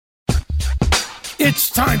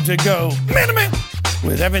It's time to go minute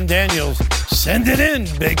with Evan Daniels. Send it in,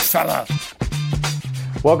 big fella.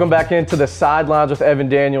 Welcome back into the Sidelines with Evan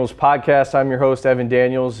Daniels podcast. I'm your host, Evan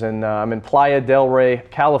Daniels, and I'm in Playa del Rey,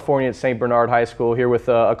 California at St. Bernard High School here with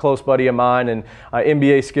a close buddy of mine and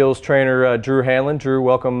NBA skills trainer, Drew Hanlen. Drew,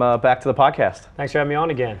 welcome back to the podcast. Thanks for having me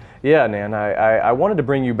on again. Yeah, man. I wanted to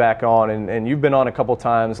bring you back on, and you've been on a couple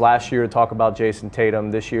times last year to talk about Jayson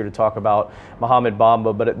Tatum, this year to talk about Mohamed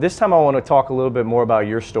Bamba. But this time I want to talk a little bit more about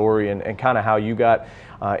your story and kind of how you got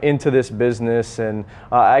into this business. And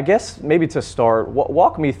I guess maybe to start,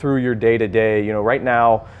 walk me through your day-to-day. You know, right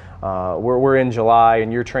now we're in July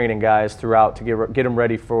and you're training guys throughout to get them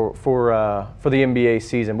ready for the NBA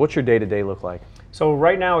season. What's your day-to-day look like? So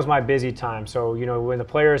right now is my busy time. So, you know, when the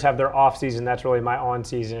players have their off season, that's really my on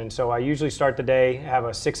season. So I usually start the day, have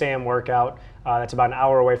a 6 a.m. workout. That's about an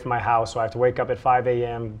hour away from my house. So I have to wake up at 5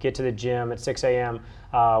 a.m., get to the gym at 6 a.m.,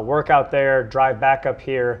 work out there, drive back up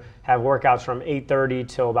here, have workouts from 8:30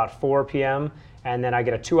 till about 4 p.m., and then I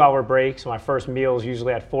get a 2-hour break. So my first meal is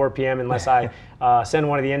usually at 4 p.m. unless I send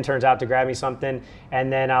one of the interns out to grab me something.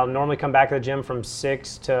 And then I'll normally come back to the gym from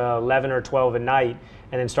 6 to 11 or 12 at night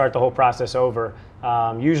and then start the whole process over.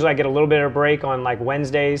 Usually I get a little bit of a break on like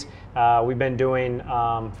Wednesdays. We've been doing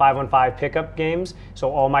 5-on-5 pickup games. So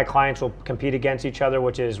all my clients will compete against each other,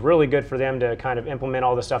 which is really good for them to kind of implement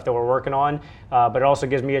all the stuff that we're working on. But it also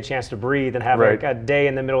gives me a chance to breathe and have like a day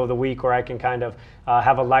in the middle of the week where I can kind of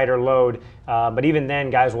have a lighter load. But even then,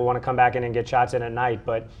 guys will want to come back in and get shots in at night.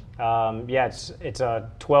 But yeah, it's a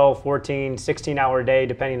 12, 14, 16-hour day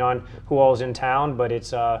depending on who all's in town, but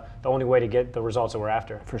it's the only way to get the results that we're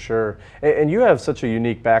after. For sure. And you have such a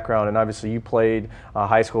unique background, and obviously you played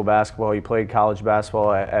high school basketball, you played college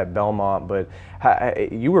basketball at Belmont, but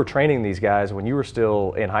you were training these guys when you were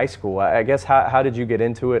still in high school. I guess how did you get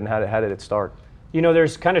into it, and how did it start? You know,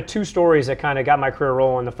 there's kind of two stories that kind of got my career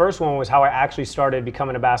rolling. The first one was how I actually started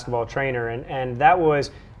becoming a basketball trainer, and that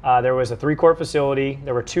was there was a 3-court facility.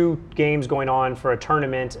 There were 2 games going on for a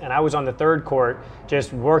tournament, and I was on the 3rd court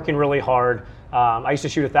just working really hard. I used to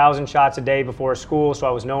shoot 1,000 shots a day before school, so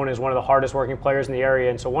I was known as one of the hardest working players in the area.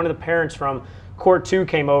 And so one of the parents from court 2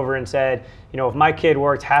 came over and said, you know, if my kid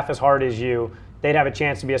worked half as hard as you, they'd have a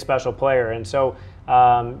chance to be a special player. And so,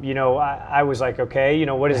 you know, I was like, okay, you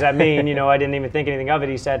know, what does that mean? You know, I didn't even think anything of it.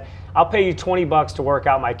 He said, I'll pay you $20 to work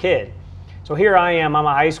out my kid. So here I am, I'm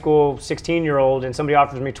a high school 16-year-old, and somebody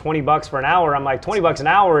offers me $20 for an hour. I'm like, $20 an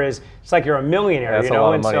hour it's like you're a millionaire. That's you know? a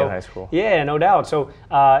lot of money in high school. Yeah, no doubt. So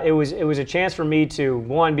it was a chance for me to,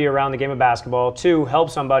 1, be around the game of basketball, 2, help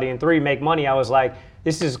somebody, and 3, make money. I was like,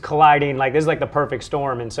 this is colliding, like this is like the perfect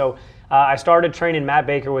storm. And so I started training. Matt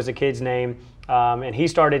Baker was the kid's name. And he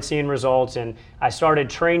started seeing results, and I started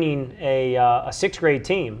training a 6th grade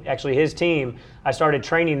team. Actually, his team, I started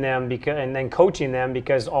training them and then coaching them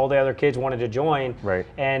because all the other kids wanted to join. Right.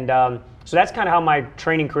 And so that's kind of how my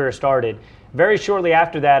training career started. Very shortly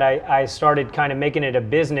after that, I started kind of making it a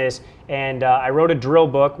business, and I wrote a drill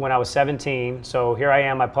book when I was 17. So here I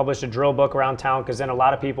am. I published a drill book around town because then a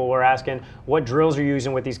lot of people were asking what drills are you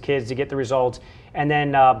using with these kids to get the results. And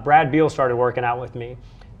then Brad Beal started working out with me.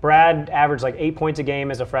 Brad averaged like 8 points a game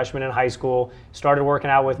as a freshman in high school, started working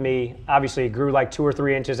out with me. Obviously, he grew like 2 or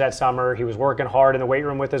 3 inches that summer. He was working hard in the weight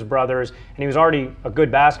room with his brothers, and he was already a good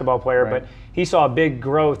basketball player, but he saw a big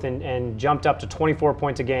growth and jumped up to 24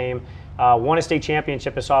 points a game, won a state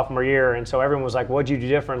championship his sophomore year, and so everyone was like, what'd you do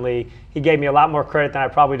differently? He gave me a lot more credit than I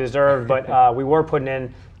probably deserved, but we were putting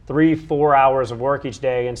in 3-4 hours of work each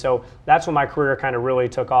day, and so that's when my career kind of really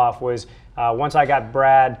took off was once I got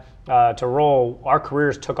Brad to roll, our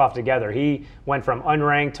careers took off together. He went from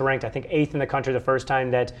unranked to ranked, I think 8th in the country the first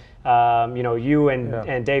time that you know, you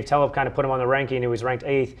and Dave Telep kind of put him on the ranking. He was ranked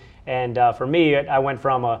 8th. And for me, I went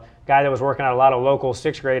from a guy that was working out a lot of local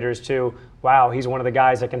 6th graders to, wow, he's one of the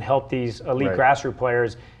guys that can help these elite grassroots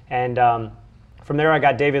players. And from there, I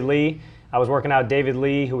got David Lee. I was working out David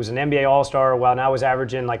Lee, who was an NBA All-Star, while I was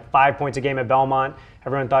averaging like 5 points a game at Belmont.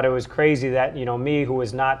 Everyone thought it was crazy that, you know, me, who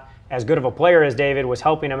was not as good of a player as David, was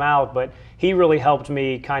helping him out, but he really helped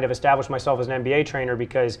me kind of establish myself as an NBA trainer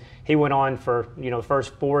because he went on for, you know, the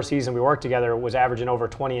first 4 seasons we worked together, was averaging over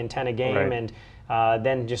 20 and 10 a game, and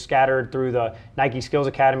then just scattered through the Nike Skills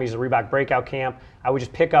Academies, the Reebok Breakout Camp. I would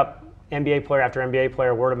just pick up NBA player after NBA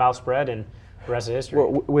player, word of mouth spread, and the rest is history.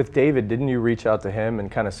 Well, with David, didn't you reach out to him and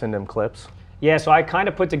kind of send him clips? Yeah, so I kind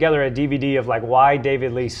of put together a DVD of like why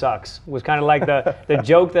David Lee sucks. It was kind of like the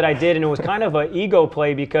joke that I did, and it was kind of an ego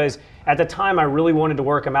play because at the time I really wanted to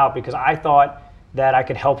work him out because I thought that I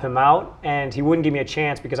could help him out and he wouldn't give me a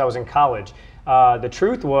chance because I was in college. The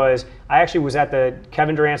truth was I actually was at the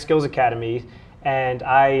Kevin Durant Skills Academy, and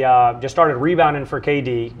I just started rebounding for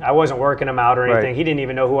KD. I wasn't working him out or anything. Right. He didn't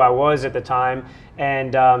even know who I was at the time.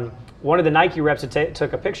 And one of the Nike reps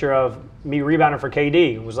took a picture of me rebounding for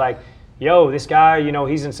KD. It was like, yo, this guy,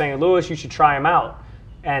 he's in St. Louis. You should try him out.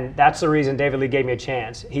 And that's the reason David Lee gave me a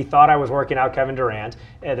chance. He thought I was working out Kevin Durant.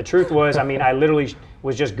 The truth was, I literally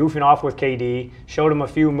was just goofing off with KD, showed him a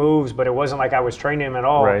few moves, but it wasn't like I was training him at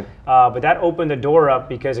all. Right. But that opened the door up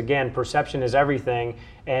because, again, perception is everything.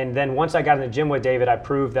 And then once I got in the gym with David, I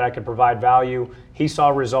proved that I could provide value. He saw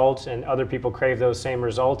results, and other people craved those same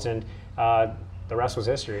results, and the rest was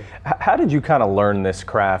history. How did you kind of learn this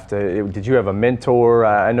craft? Did you have a mentor?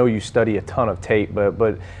 I know you study a ton of tape,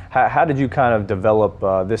 but how did you kind of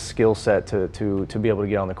develop this skill set to be able to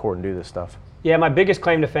get on the court and do this stuff? Yeah, my biggest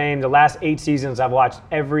claim to fame, the last 8 seasons, I've watched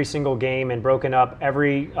every single game and broken up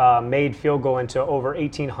every made field goal into over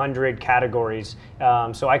 1,800 categories.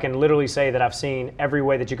 So I can literally say that I've seen every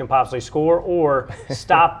way that you can possibly score or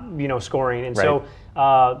stop, scoring. And Right. so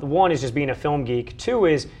the one is just being a film geek. 2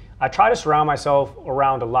 is I try to surround myself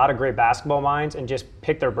around a lot of great basketball minds and just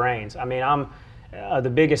pick their brains. I'm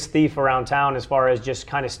the biggest thief around town as far as just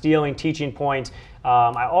kind of stealing teaching points.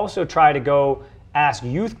 I also try to go ask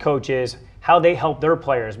youth coaches how they help their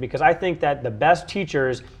players, because I think that the best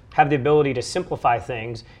teachers have the ability to simplify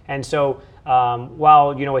things. And so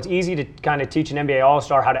while it's easy to kind of teach an NBA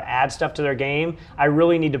All-Star how to add stuff to their game, I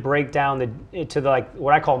really need to break down to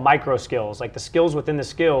what I call micro skills, like the skills within the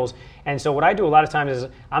skills. And so what I do a lot of times is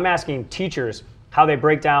I'm asking teachers how they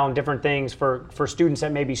break down different things for students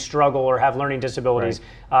that maybe struggle or have learning disabilities.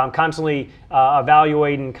 Right. Constantly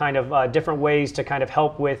evaluating kind of different ways to kind of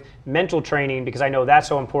help with mental training, because I know that's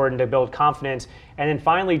so important to build confidence. And then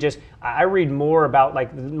finally, I read more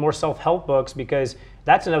about more self-help books, because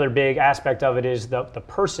that's another big aspect of it is the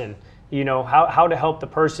person, how to help the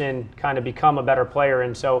person kind of become a better player.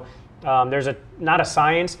 And so there's not a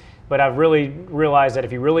science, but I've really realized that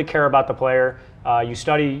if you really care about the player, you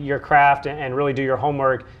study your craft and really do your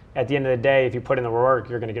homework, at the end of the day, if you put in the work,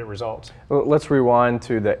 you're going to get results. Well, let's rewind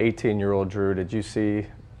to the 18-year-old Drew. Did you see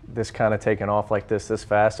this kind of taking off like this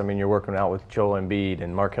fast? You're working out with Joel Embiid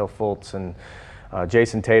and Markelle Fultz and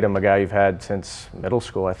Jayson Tatum, a guy you've had since middle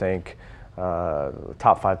school, I think.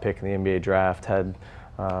 Top 5 pick in the NBA draft, had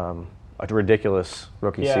a ridiculous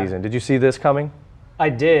rookie season. Did you see this coming? I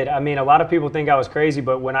did. A lot of people think I was crazy,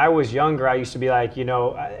 but when I was younger, I used to be like, it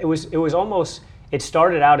was almost, it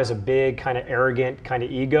started out as a big kind of arrogant kind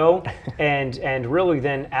of ego, and really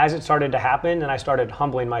then as it started to happen, then I started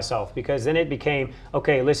humbling myself, because then it became,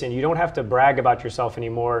 okay, listen, you don't have to brag about yourself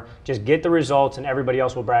anymore. Just get the results, and everybody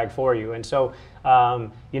else will brag for you. And so,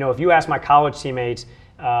 if you ask my college teammates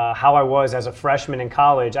how I was as a freshman in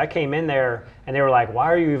college, I came in there and they were like, why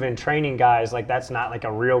are you even training guys? Like, that's not like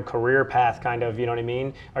a real career path kind of, you know what I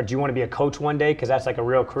mean? Or do you want to be a coach one day? Because that's like a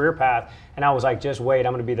real career path. And I was like, just wait,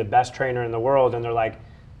 I'm going to be the best trainer in the world. And they're like,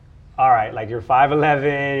 all right, like you're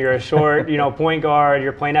 5'11", you're a short, point guard,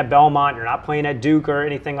 you're playing at Belmont, you're not playing at Duke or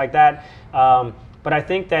anything like that. But I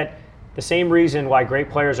think that the same reason why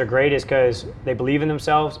great players are great is because they believe in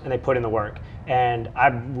themselves and they put in the work. And I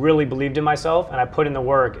really believed in myself, and I put in the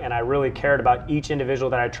work, and I really cared about each individual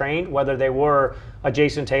that I trained, whether they were a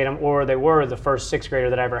Jayson Tatum or they were the first 6th grader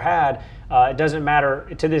that I ever had. It doesn't matter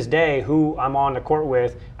to this day who I'm on the court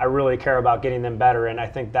with. I really care about getting them better, and I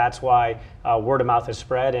think that's why word of mouth has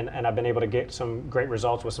spread, and I've been able to get some great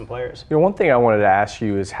results with some players. One thing I wanted to ask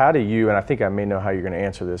you is, how do you, and I think I may know how you're going to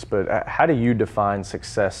answer this, but how do you define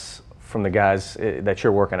success from the guys that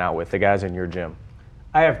you're working out with, the guys in your gym?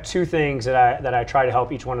 I have 2 things that I try to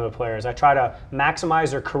help each one of the players. I try to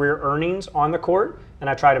maximize their career earnings on the court, and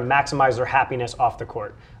I try to maximize their happiness off the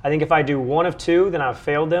court. I think if I do 1 of 2, then I've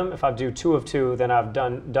failed them. If I do 2 of 2, then I've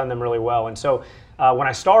done them really well. And so when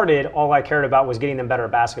I started, all I cared about was getting them better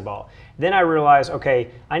at basketball. Then I realized, okay,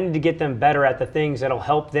 I need to get them better at the things that'll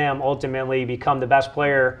help them ultimately become the best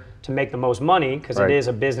player to make the most money, because Right. It is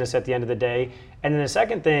a business at the end of the day. And then the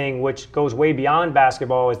second thing, which goes way beyond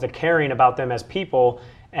basketball, is the caring about them as people.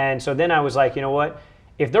 And so then I was like, you know what?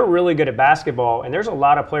 If they're really good at basketball, and there's a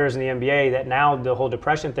lot of players in the NBA that now the whole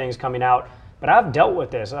depression thing is coming out, but I've dealt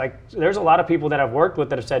with this. Like, there's a lot of people that I've worked with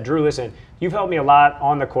that have said, Drew, listen, you've helped me a lot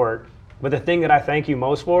on the court, but the thing that I thank you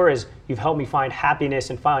most for is you've helped me find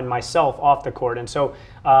happiness and find myself off the court. And so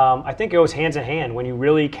I think it goes hands in hand. When you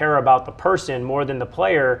really care about the person more than the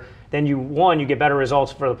player, then you get better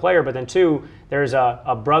results for the player, but then 2, there's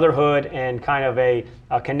a brotherhood and kind of a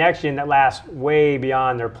connection that lasts way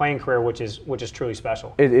beyond their playing career, which is truly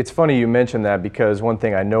special. It's funny you mentioned that, because one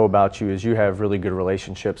thing I know about you is you have really good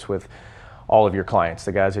relationships with all of your clients,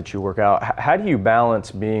 the guys that you work out. How do you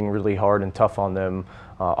balance being really hard and tough on them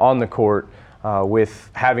on the court with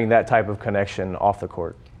having that type of connection off the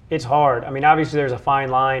court? It's hard. I mean, obviously there's a fine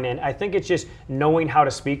line, and I think it's just knowing how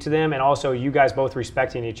to speak to them, and also you guys both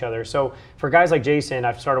respecting each other. So for guys like Jayson,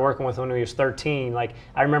 I've started working with him when he was 13. Like,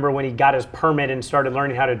 I remember when he got his permit and started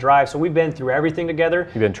learning how to drive. So we've been through everything together.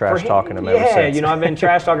 You've been trash talking him ever since. Yeah, I've been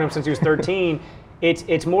trash talking him since he was 13.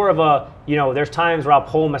 It's more of a, there's times where I'll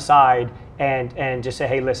pull him aside and just say,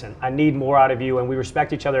 hey, listen, I need more out of you, and we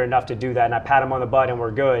respect each other enough to do that, and I pat him on the butt and we're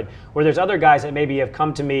good. Where there's other guys that maybe have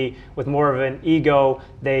come to me with more of an ego,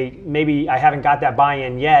 maybe I haven't got that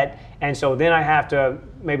buy-in yet, and so then I have to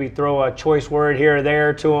maybe throw a choice word here or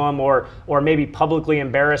there to them, or maybe publicly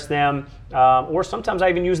embarrass them, or sometimes I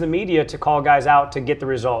even use the media to call guys out to get the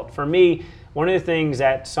result. For me, one of the things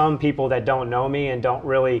that some people that don't know me and don't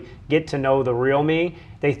really get to know the real me,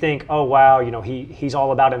 they think, oh, wow, he's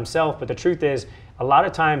all about himself. But the truth is, a lot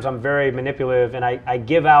of times I'm very manipulative, and I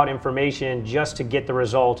give out information just to get the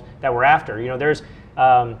result that we're after. There's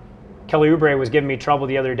Kelly Oubre was giving me trouble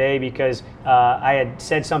the other day because I had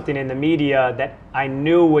said something in the media that I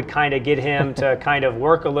knew would kind of get him to kind of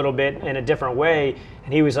work a little bit in a different way.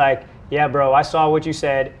 And he was like, yeah, bro, I saw what you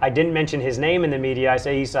said. I didn't mention his name in the media.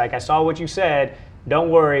 He's like, I saw what you said.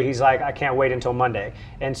 Don't worry. He's like, I can't wait until Monday.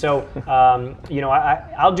 And so,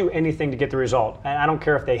 I'll do anything to get the result. And I don't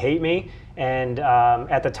care if they hate me and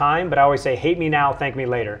at the time, but I always say, hate me now, thank me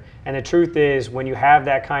later. And the truth is, when you have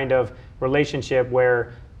that kind of relationship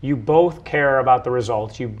where you both care about the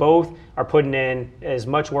results, you both are putting in as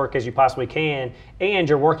much work as you possibly can, and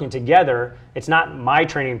you're working together. It's not my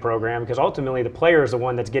training program, because ultimately the player is the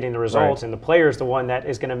one that's getting the results, right, and the player is the one that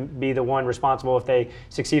is going to be the one responsible if they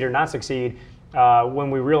succeed or not succeed. When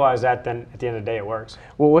we realize that, then at the end of the day it works.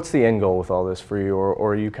 Well, what's the end goal with all this for you,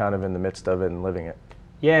 or are you kind of in the midst of it and living it?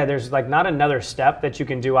 Yeah, there's like not another step that you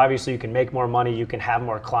can do. Obviously, you can make more money, you can have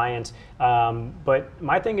more clients. But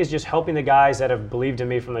my thing is just helping the guys that have believed in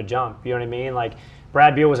me from the jump. You know what I mean? Like,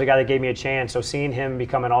 Brad Beal was a guy that gave me a chance. So seeing him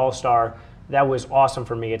become an all-star, that was awesome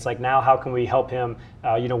for me. It's like, now how can we help him,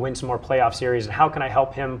 win some more playoff series? And how can I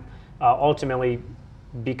help him ultimately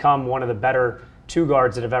become one of the better two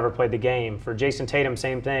guards that have ever played the game? For Jayson Tatum,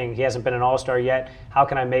 same thing. He hasn't been an all-star yet. How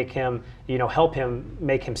can I make him, help him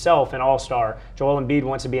make himself an all-star? Joel Embiid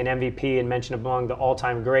wants to be an MVP and mentioned among the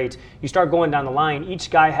all-time greats. You start going down the line, each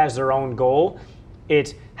guy has their own goal.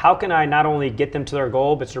 It's how can I not only get them to their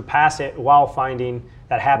goal, but surpass it while finding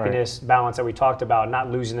that happiness balance that we talked about,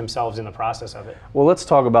 not losing themselves in the process of it. Well, let's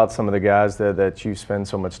talk about some of the guys that you spend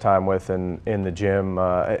so much time with in the gym.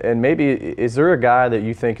 And maybe, is there a guy that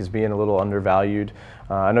you think is being a little undervalued?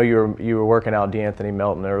 I know you were working out DeAnthony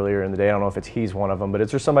Melton earlier in the day. I don't know if he's one of them, but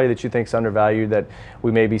is there somebody that you think is undervalued that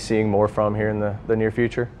we may be seeing more from here in the near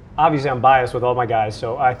future? Obviously, I'm biased with all my guys,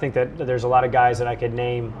 so I think that there's a lot of guys that I could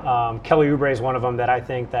name. Kelly Oubre is one of them that I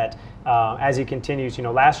think that as he continues,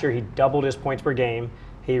 last year he doubled his points per game.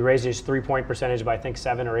 He raised his three-point percentage by, I think,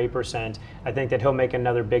 7 or 8%. I think that he'll make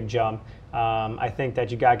another big jump. I think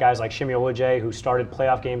that you got guys like Shimi Olajay, who started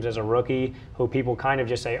playoff games as a rookie, who people kind of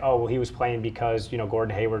just say, oh, well, he was playing because,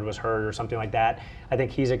 Gordon Hayward was hurt or something like that. I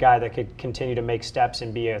think he's a guy that could continue to make steps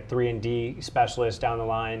and be a 3-and-D specialist down the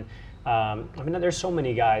line. There's so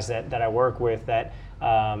many guys that I work with that,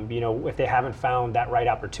 if they haven't found that right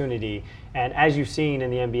opportunity. And as you've seen in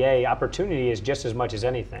the NBA, opportunity is just as much as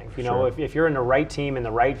anything. If you're in the right team and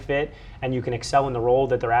the right fit and you can excel in the role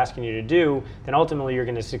that they're asking you to do, then ultimately you're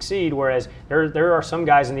going to succeed. Whereas there are some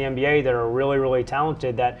guys in the NBA that are really, really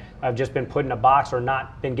talented that have just been put in a box or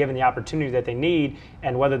not been given the opportunity that they need.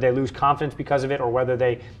 And whether they lose confidence because of it or whether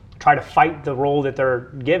they try to fight the role that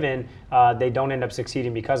they're given, they don't end up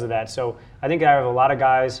succeeding because of that. So I think I have a lot of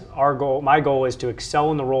guys. My goal is to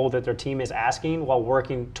excel in the role that their team is asking while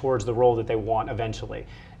working towards the role that they want eventually.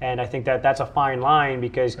 And I think that that's a fine line,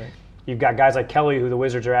 because you've got guys like Kelly, who the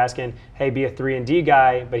Wizards are asking, hey, be a 3-and-D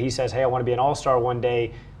guy, but he says, hey, I want to be an all-star one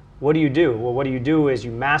day. What do you do? Well, what you do is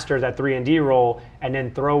you master that 3-and-D role and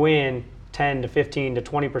then throw in 10 to 15 to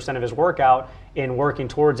 20% of his workout in working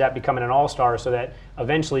towards that becoming an all-star, so that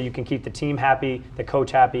eventually you can keep the team happy, the coach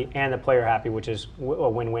happy, and the player happy, which is a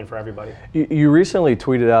win-win for everybody. You recently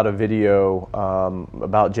tweeted out a video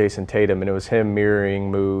about Jayson Tatum, and it was him mirroring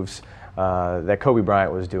moves that Kobe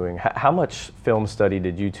Bryant was doing. How much film study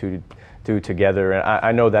did you two do together? And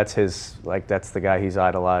I know that's the guy he's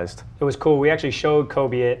idolized. It was cool. We actually showed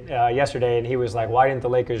Kobe it yesterday, and he was like, why didn't the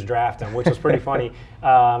Lakers draft him? Which was pretty funny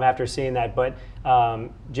after seeing that. But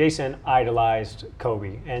Jayson idolized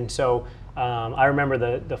Kobe. And so I remember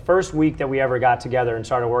the first week that we ever got together and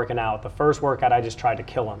started working out, the first workout I just tried to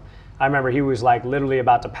kill him. I remember he was like literally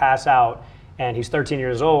about to pass out, and he's 13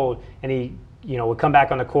 years old, and he would come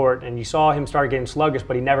back on the court, and you saw him start getting sluggish,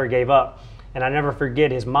 but he never gave up. And I never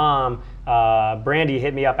forget his mom, Brandy,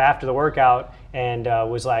 hit me up after the workout and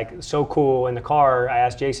was like so cool in the car. I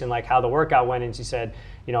asked Jayson like how the workout went, and she said,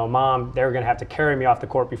 you know, Mom, they were going to have to carry me off the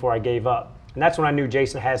court before I gave up. And that's when I knew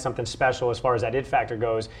Jayson had something special as far as that it factor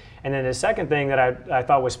goes. And then the second thing that I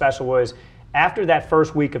thought was special was after that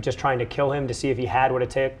first week of just trying to kill him to see if he had what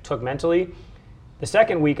it took mentally, the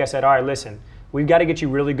second week I said, all right, listen, we've got to get you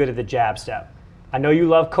really good at the jab step. I know you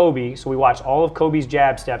love Kobe, so we watched all of Kobe's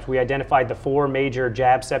jab steps. We identified the 4 major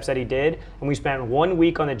jab steps that he did, and we spent 1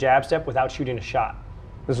 week on the jab step without shooting a shot.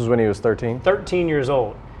 This was when he was 13? 13 years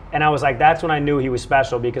old. And I was like, that's when I knew he was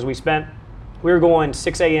special, because we were going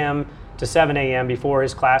 6 a.m. to 7 a.m. before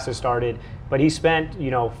his classes started, but he spent,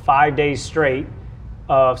 5 days straight,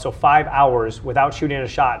 so 5 hours without shooting a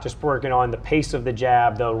shot, just working on the pace of the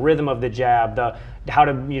jab, the rhythm of the jab, how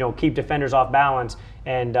to keep defenders off balance.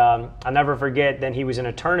 And I'll never forget, then he was in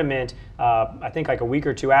a tournament, I think like a week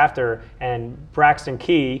or two after, and Braxton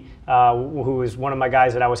Key, who was one of my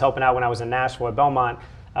guys that I was helping out when I was in Nashville at Belmont,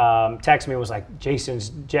 texted me and was like, Jason's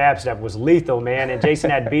jab step was lethal, man. And Jayson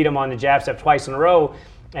had beat him on the jab step twice in a row.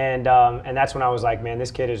 And that's when I was like, man,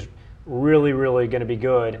 this kid is really, really going to be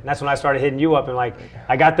good. And that's when I started hitting you up and like,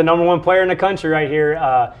 I got the #1 player in the country right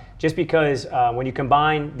here. Just because when you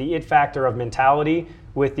combine the it factor of mentality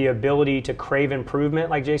with the ability to crave improvement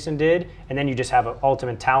like Jayson did, and then you just have an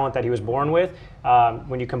ultimate talent that he was born with,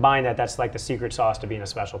 when you combine that, that's like the secret sauce to being a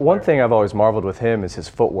special player. One thing I've always marveled with him is his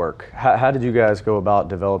footwork. How did you guys go about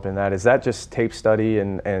developing that? Is that just tape study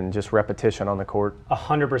and just repetition on the court?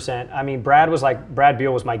 100%. I mean, Brad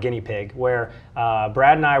Beal was my guinea pig, where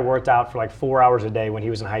Brad and I worked out for like 4 hours a day when he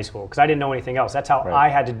was in high school, because I didn't know anything else. That's how I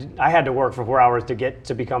had to work for 4 hours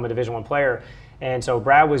to become a Division I player. And so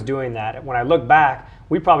Brad was doing that. When I look back,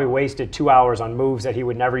 we probably wasted 2 hours on moves that he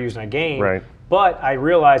would never use in a game. Right. But I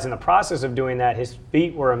realized in the process of doing that, his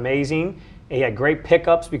feet were amazing. He had great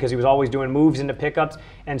pickups because he was always doing moves into pickups.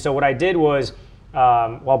 And so what I did was,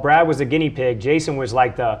 while Brad was the guinea pig, Jayson was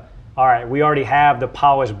like all right, we already have the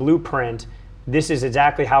polished blueprint. This is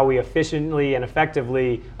exactly how we efficiently and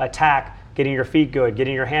effectively attack getting your feet good,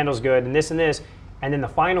 getting your handles good, and this and this. And then the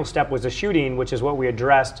final step was the shooting, which is what we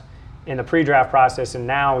addressed in the pre-draft process, and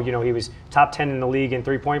now he was top 10 in the league in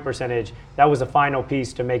three-point percentage. That was the final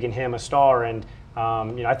piece to making him a star, and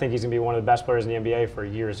I think he's going to be one of the best players in the NBA for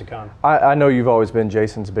years to come. I know you've always been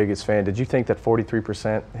Jayson's biggest fan. Did you think that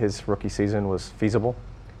 43% his rookie season was feasible?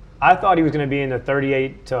 I thought he was going to be in the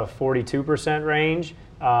 38 to 42% range.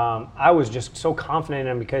 I was just so confident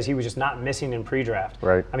in him because he was just not missing in pre-draft.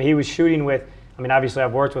 Right. I mean, he was shooting with, obviously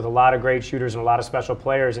I've worked with a lot of great shooters and a lot of special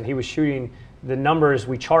players, and he was shooting the numbers.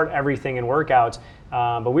 We chart everything in workouts,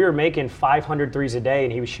 but we were making 500 threes a day,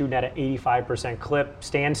 and he was shooting at an 85% clip,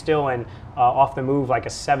 standstill, and off the move like a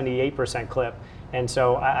 78% clip. And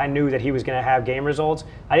so I knew that he was going to have game results.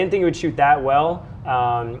 I didn't think he would shoot that well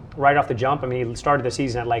right off the jump. He started the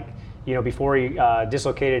season at before he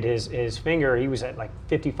dislocated his finger, he was at like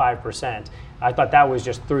 55%. I thought that was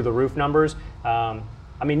just through the roof numbers.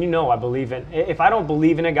 I believe in, if I don't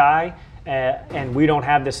believe in a guy and we don't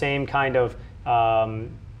have the same kind of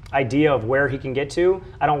idea of where he can get to,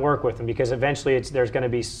 I don't work with him, because eventually there's going to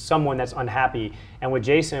be someone that's unhappy. And with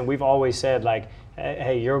Jayson, we've always said, like,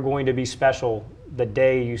 hey, you're going to be special the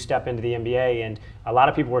day you step into the NBA. And a lot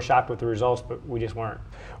of people were shocked with the results, but we just weren't.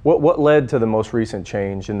 What led to the most recent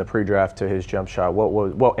change in the pre-draft to his jump shot? What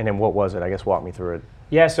was it? I guess walk me through it.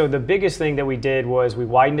 Yeah, so the biggest thing that we did was we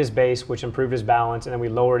widened his base, which improved his balance, and then we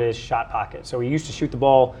lowered his shot pocket. So he used to shoot the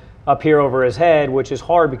ball up here over his head, which is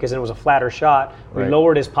hard because then it was a flatter shot. We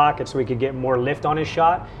lowered his pocket so we could get more lift on his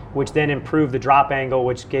shot, which then improved the drop angle,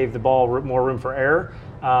 which gave the ball more room for error.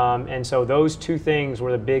 And so those two things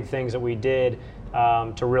were the big things that we did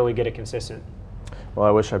to really get it consistent. Well,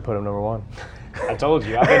 I wish I put him #1. I told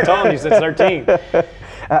you. I've been telling you since 13.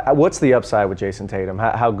 What's the upside with Jayson Tatum?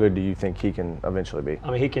 How good do you think he can eventually be?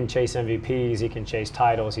 He can chase MVPs. He can chase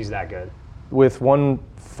titles. He's that good. With one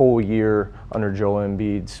full year under Joel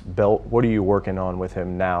Embiid's belt, what are you working on with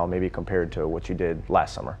him now, maybe compared to what you did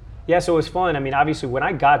last summer? Yeah, so it was fun. Obviously, when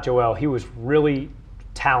I got Joel, he was really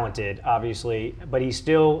talented, obviously, but he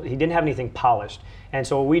didn't have anything polished. And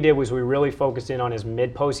so what we did was we really focused in on his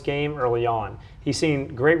mid-post game early on. He's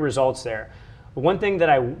seen great results there. But one thing that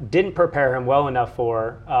I didn't prepare him well enough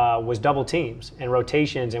for was double teams and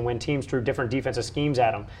rotations, and when teams threw different defensive schemes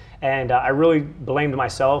at him. And I really blamed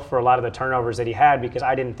myself for a lot of the turnovers that he had because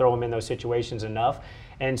I didn't throw him in those situations enough.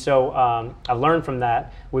 And so I've learned from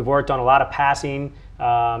that. We've worked on a lot of passing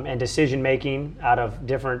and decision-making out of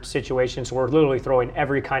different situations. So we're literally throwing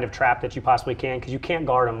every kind of trap that you possibly can because you can't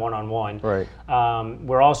guard him one-on-one. Right.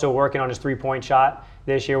 We're also working on his three-point shot.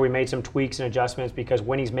 this year. We made some tweaks and adjustments because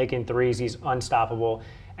when he's making threes, he's unstoppable.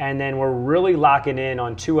 And then we're really locking in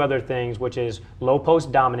on two other things, which is low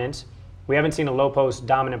post dominance. We haven't seen a low post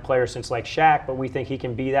dominant player since like Shaq, but we think he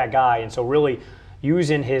can be that guy. And so really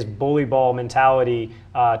using his bully ball mentality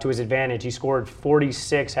to his advantage. He scored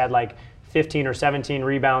 46, had like 15 or 17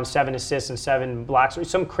 rebounds, 7 assists, and 7 blocks.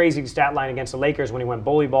 Some crazy stat line against the Lakers when he went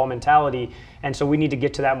bully ball mentality. And so we need to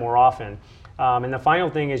get to that more often. And the final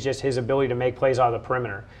thing is just his ability to make plays out of the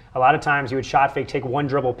perimeter. A lot of times he would shot fake, take one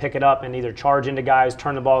dribble, pick it up, and either charge into guys,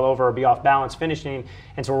 turn the ball over, or be off balance finishing.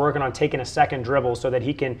 And so we're working on taking a second dribble so that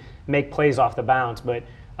he can make plays off the bounce. But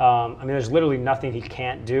I mean, there's literally nothing he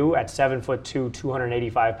can't do at 7'2",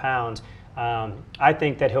 285 pounds. I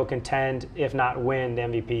think that he'll contend, if not win, the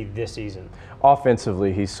MVP this season.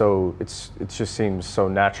 Offensively, it just seems so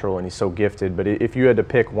natural and he's so gifted. But if you had to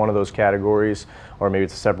pick one of those categories, or maybe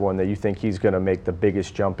it's a separate one that you think he's going to make the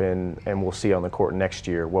biggest jump in, and we'll see on the court next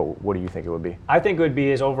year, what do you think it would be? I think it would be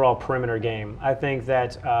his overall perimeter game. I think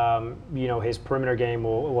that his perimeter game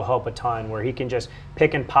will help a ton, where he can just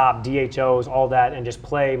pick and pop, DHOs, all that, and just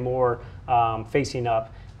play more facing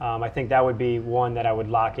up. I think that would be one that I would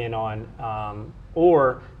lock in on,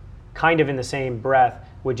 or kind of in the same breath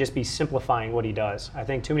would just be simplifying what he does. I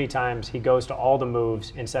think too many times he goes to all the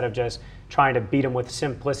moves instead of just trying to beat him with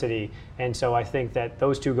simplicity. And so I think that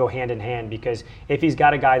those two go hand in hand, because if he's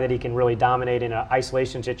got a guy that he can really dominate in an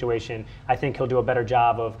isolation situation, I think he'll do a better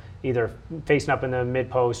job of either facing up in the mid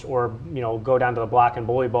post or go down to the block and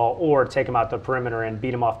bully ball, or take him out the perimeter and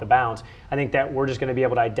beat him off the bounce. I think that we're just going to be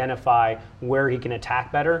able to identify where he can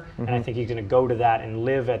attack better, and I think he's going to go to that and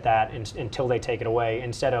live at that until they take it away,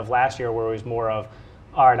 instead of last year where it was more of,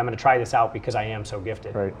 all right, I'm going to try this out because I am so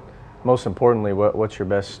gifted. Right. Most importantly, what's your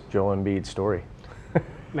best Joel Embiid story?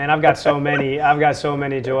 Man, I've got so many. I've got so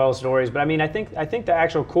many Joel stories. But I mean, I think the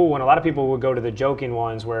actual cool one. A lot of people would go to the joking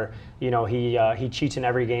ones where he cheats in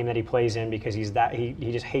every game that he plays in because he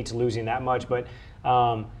just hates losing that much. But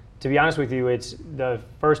to be honest with you, it's the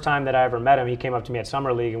first time that I ever met him. He came up to me at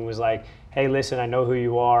Summer League and was like, "Hey, listen, I know who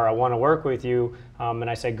you are. I want to work with you." And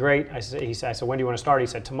I said, "Great." I said, "When do you want to start?" He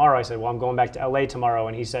said, "Tomorrow." I said, "Well, I'm going back to LA tomorrow."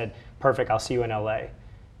 And he said, "Perfect. I'll see you in LA."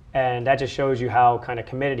 And that just shows you how kind of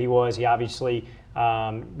committed he was. He obviously,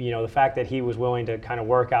 the fact that he was willing to kind of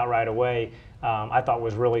work out right away, I thought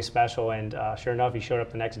was really special. And sure enough, he showed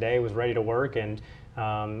up the next day, was ready to work, and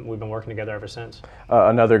we've been working together ever since.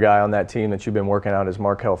 Another guy on that team that you've been working out is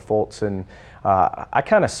Markelle Fultz. And I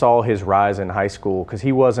kind of saw his rise in high school because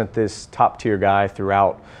he wasn't this top-tier guy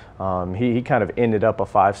throughout. He kind of ended up a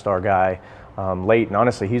five-star guy late, and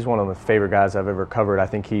honestly, he's one of the favorite guys I've ever covered. I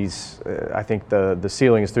think the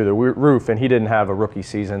ceiling is through the roof, and he didn't have a rookie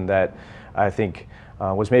season that I think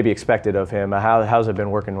was maybe expected of him. How's it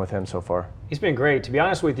been working with him so far? He's been great. To be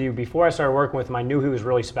honest with you, before I started working with him, I knew he was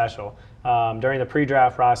really special. During the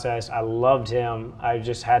pre-draft process, I loved him. I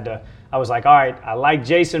was like, all right, I like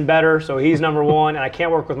Jayson better, so he's number one, and I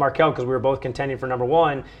can't work with Markelle because we were both contending for number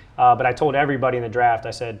one. But I told everybody in the draft,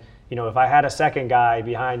 I said, if I had a second guy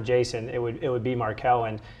behind Jayson, it would be Markelle.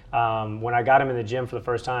 And when I got him in the gym for the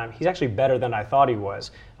first time, he's actually better than I thought he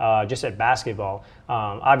was, just at basketball.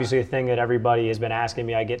 Obviously, a thing that everybody has been asking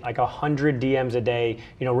me, I get like 100 DMs a day,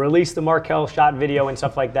 release the Markelle shot video and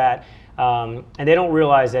stuff like that. And they don't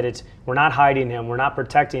realize that we're not hiding him, we're not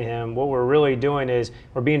protecting him. What we're really doing is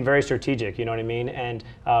we're being very strategic, you know what I mean? And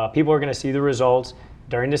people are going to see the results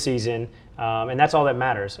during the season, and that's all that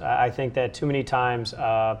matters. I think that too many times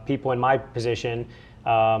people in my position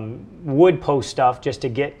would post stuff just to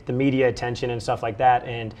get the media attention and stuff like that,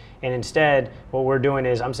 and instead what we're doing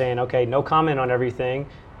is I'm saying, okay, no comment on everything.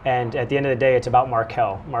 And at the end of the day, it's about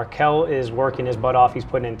Markelle. Markelle is working his butt off. He's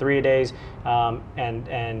putting in 3-a-days.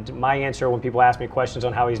 And my answer when people ask me questions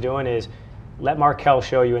on how he's doing is, let Markelle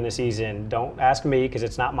show you in the season. Don't ask me, because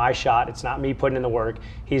it's not my shot. It's not me putting in the work.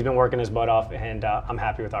 He's been working his butt off, and I'm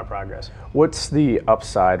happy with our progress. What's the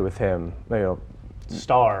upside with him?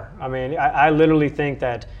 Star. I mean, I literally think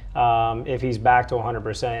that if he's back to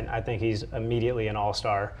 100%, I think he's immediately an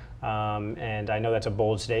all-star. And I know that's a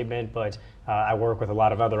bold statement, but I work with a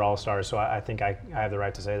lot of other all-stars, so I think I have the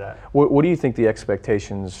right to say that. What do you think the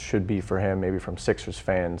expectations should be for him, maybe from Sixers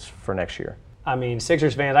fans for next year? I mean,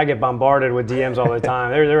 Sixers fans, I get bombarded with DMs all the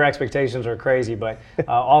time. Their expectations are crazy, but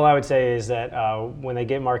all I would say is that when they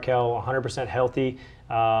get Markelle 100% healthy,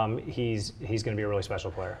 he's going to be a really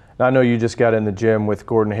special player. Now, I know you just got in the gym with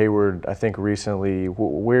Gordon Hayward, I think, recently.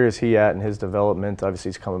 Where is he at in his development? Obviously,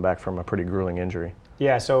 he's coming back from a pretty grueling injury.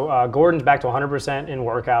 Yeah, so Gordon's back to 100% in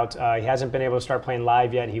workout. He hasn't been able to start playing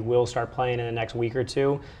live yet. He will start playing in the next week or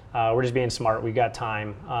two. We're just being smart. We've got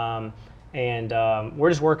time. And we're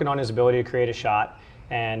just working on his ability to create a shot.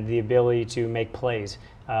 and the ability to make plays.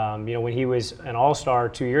 When he was an all-star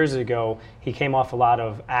 2 years ago, he came off a lot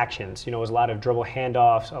of actions. It was a lot of dribble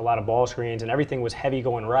handoffs, a lot of ball screens, and everything was heavy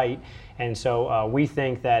going right. And so we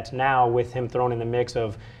think that now with him thrown in the mix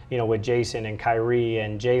of, with Jayson and Kyrie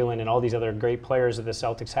and Jalen and all these other great players that the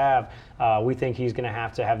Celtics have, we think he's going to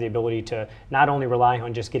have the ability to not only rely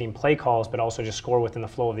on just getting play calls, but also just score within the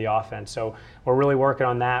flow of the offense. So we're really working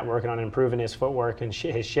on that, working on improving his footwork and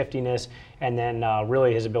his shiftiness, and then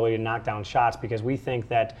really his ability to knock down shots, because we think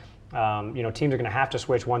that teams are going to have to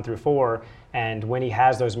switch 1 through 4, and when he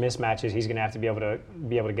has those mismatches, he's going to have to be able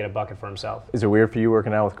to get a bucket for himself. Is it weird for you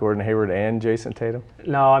working out with Gordon Hayward and Jayson Tatum?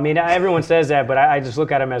 No, everyone says that, but I just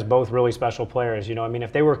look at them as both really special players.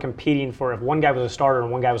 If they were competing if one guy was a starter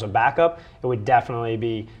and one guy was a backup, it would definitely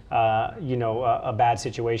be a bad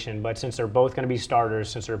situation. But since they're both going to be starters,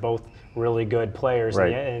 since they're both really good players,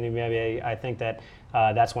 right, in the NBA, I think that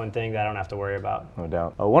that's one thing that I don't have to worry about. No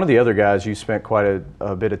doubt. One of the other guys you spent quite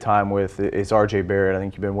a bit of time with is R.J. Barrett. I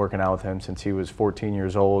think you've been working out with him since he was 14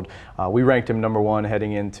 years old. We ranked him number 1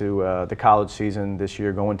 heading into the college season this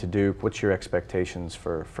year, going to Duke. What's your expectations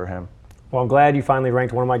for him? Well, I'm glad you finally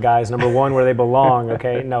ranked one of my guys number 1 where they belong,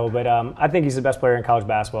 okay? No, but I think he's the best player in college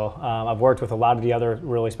basketball. I've worked with a lot of the other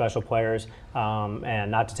really special players, and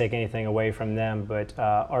not to take anything away from them, but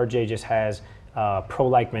RJ just has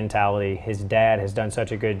pro-like mentality. His dad has done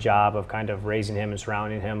such a good job of kind of raising him and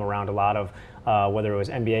surrounding him around a lot of whether it was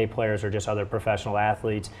NBA players or just other professional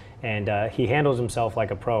athletes, and he handles himself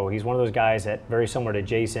like a pro. He's one of those guys that, very similar to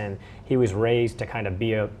Jayson, he was raised to kind of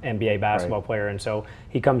be an NBA basketball player, and so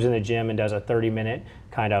he comes in the gym and does a 30-minute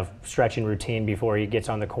kind of stretching routine before he gets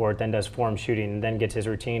on the court, then does form shooting, and then gets his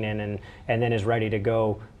routine in, and then is ready to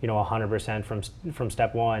go 100% from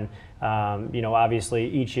step one. Obviously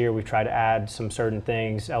each year we try to add some certain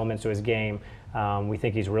things, elements to his game. We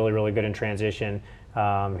think he's really, really good in transition.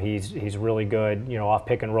 He's really good, off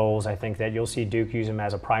pick and rolls. I think that you'll see Duke use him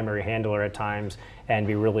as a primary handler at times and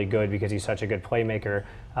be really good because he's such a good playmaker.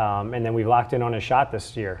 And then we've locked in on his shot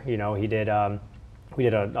this year. We did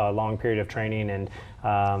a long period of training, and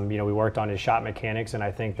we worked on his shot mechanics. And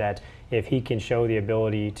I think that if he can show the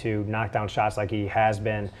ability to knock down shots like he has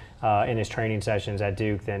been in his training sessions at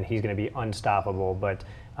Duke, then he's going to be unstoppable. But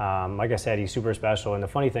like I said, he's super special. And the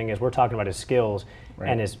funny thing is, we're talking about his skills, right,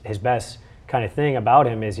 and his best kind of thing about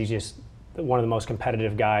him is he's just one of the most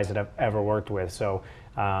competitive guys that I've ever worked with. So,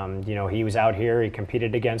 he was out here, he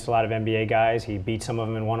competed against a lot of NBA guys, he beat some of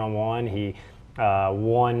them in one-on-one, he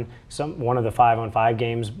won one of the 5-on-5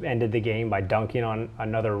 games, ended the game by dunking on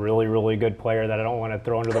another really, really good player that I don't want to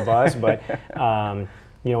throw under the bus, but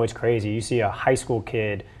it's crazy. You see a high school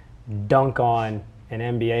kid dunk on an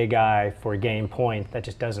NBA guy for a game point. That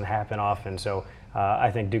just doesn't happen often. So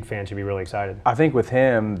I think Duke fans should be really excited. I think with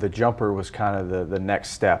him, the jumper was kind of the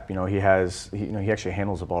next step. He actually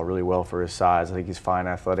handles the ball really well for his size. I think he's fine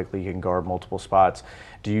athletically. He can guard multiple spots.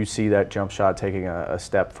 Do you see that jump shot taking a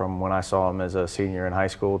step from when I saw him as a senior in high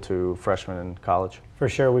school to freshman in college? For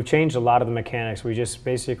sure. We've changed a lot of the mechanics. We just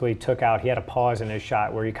basically took out, he had a pause in his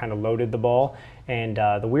shot where he kind of loaded the ball. And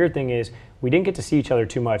the weird thing is, we didn't get to see each other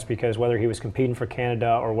too much because whether he was competing for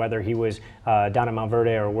Canada or whether he was down at Mount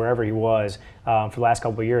Verde or wherever he was for the last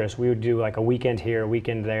couple of years, we would do like a weekend here, a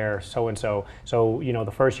weekend there, so-and-so. So,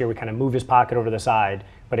 the first year we kind of moved his pocket over to the side,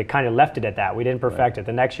 but it kind of left it at that. We didn't perfect it.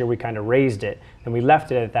 The next year we kind of raised it, and we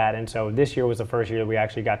left it at that. And so this year was the first year that we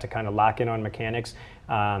actually got to kind of lock in on mechanics.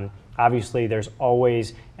 Obviously, there's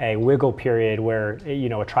always a wiggle period where,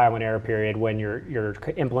 a trial and error period when you're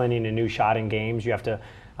implementing a new shot in games. You have to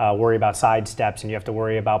worry about side steps, and you have to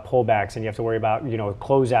worry about pullbacks, and you have to worry about,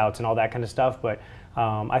 closeouts and all that kind of stuff. But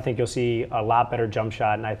I think you'll see a lot better jump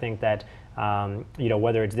shot, and I think that,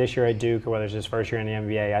 whether it's this year at Duke or whether it's his first year in the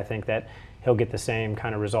NBA, I think that he'll get the same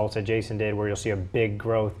kind of results that Jayson did, where you'll see a big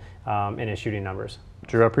growth in his shooting numbers.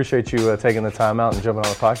 Drew, I appreciate you taking the time out and jumping on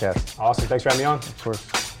the podcast. Awesome. Thanks for having me on. Of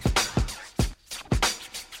course.